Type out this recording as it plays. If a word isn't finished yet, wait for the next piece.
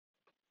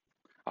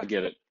I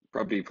get it.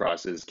 Property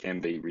prices can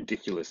be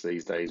ridiculous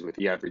these days, with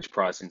the average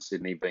price in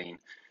Sydney being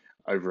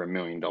over $1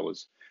 million.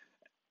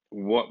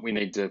 What we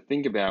need to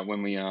think about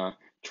when we are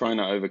trying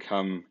to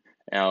overcome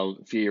our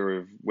fear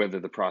of whether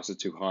the price is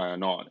too high or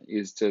not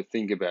is to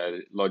think about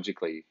it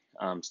logically.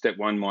 Step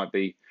one might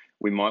be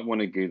we might want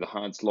to do the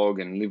hard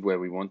slog and live where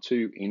we want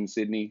to in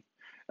Sydney.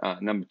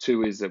 Number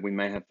two is that we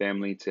may have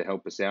family to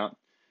help us out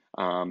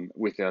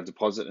with our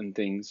deposit and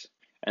things.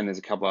 And there's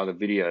a couple other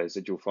videos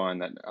that you'll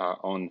find that are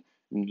on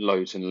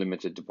low to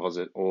limited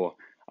deposit, or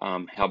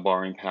how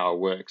borrowing power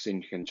works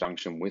in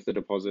conjunction with the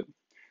deposit.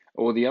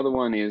 Or the other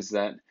one is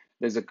that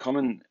there's a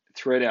common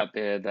thread out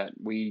there that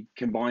we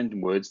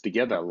combine words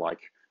together, like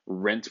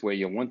rent where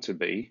you want to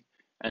be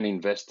and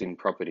invest in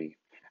property.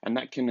 And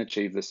that can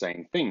achieve the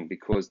same thing,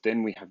 because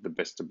then we have the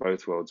best of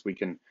both worlds. We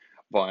can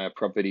buy a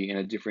property in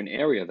a different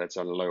area that's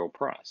at a lower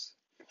price.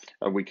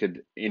 We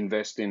could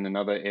invest in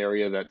another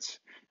area that's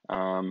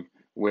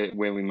where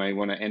we may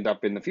want to end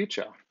up in the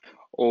future.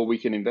 Or we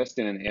can invest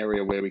in an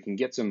area where we can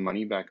get some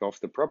money back off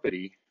the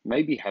property,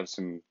 maybe have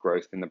some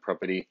growth in the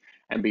property,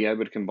 and be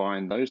able to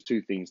combine those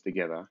two things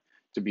together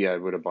to be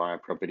able to buy a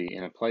property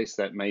in a place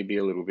that may be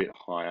a little bit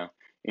higher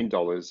in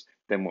dollars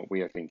than what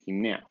we are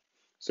thinking now.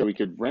 So we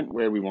could rent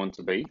where we want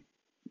to be,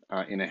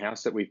 in a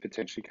house that we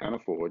potentially can't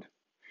afford.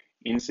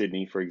 In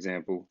Sydney, for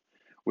example,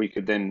 we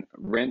could then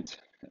rent,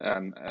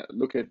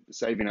 look at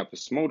saving up a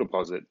small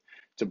deposit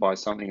to buy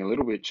something a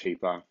little bit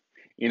cheaper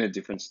in a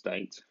different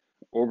state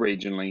or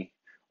regionally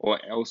or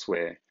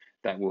elsewhere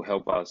that will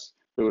help us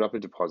build up a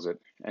deposit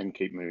and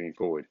keep moving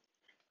forward.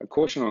 A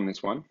caution on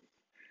this one,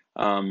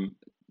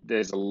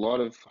 there's a lot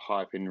of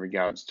hype in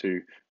regards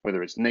to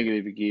whether it's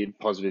negative geared,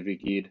 positive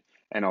geared,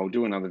 and I'll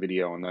do another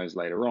video on those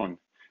later on.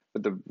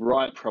 But the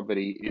right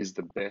property is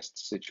the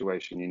best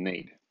situation you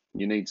need.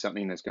 You need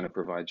something that's going to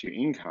provide you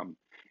income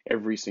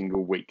every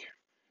single week.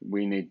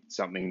 We need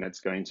something that's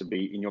going to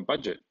be in your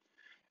budget,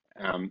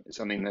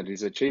 something that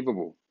is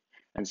achievable,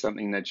 and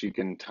something that you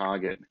can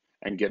target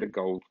and get a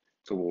goal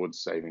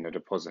towards saving a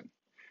deposit.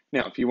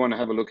 Now, if you want to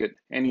have a look at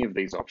any of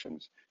these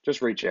options,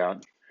 just reach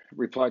out,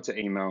 reply to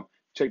email,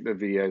 check the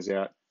videos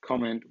out,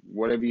 comment,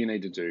 whatever you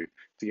need to do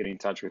to get in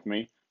touch with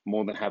me.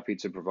 More than happy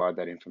to provide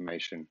that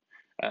information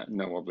at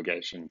no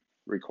obligation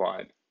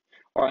required.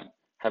 All right,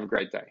 have a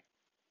great day.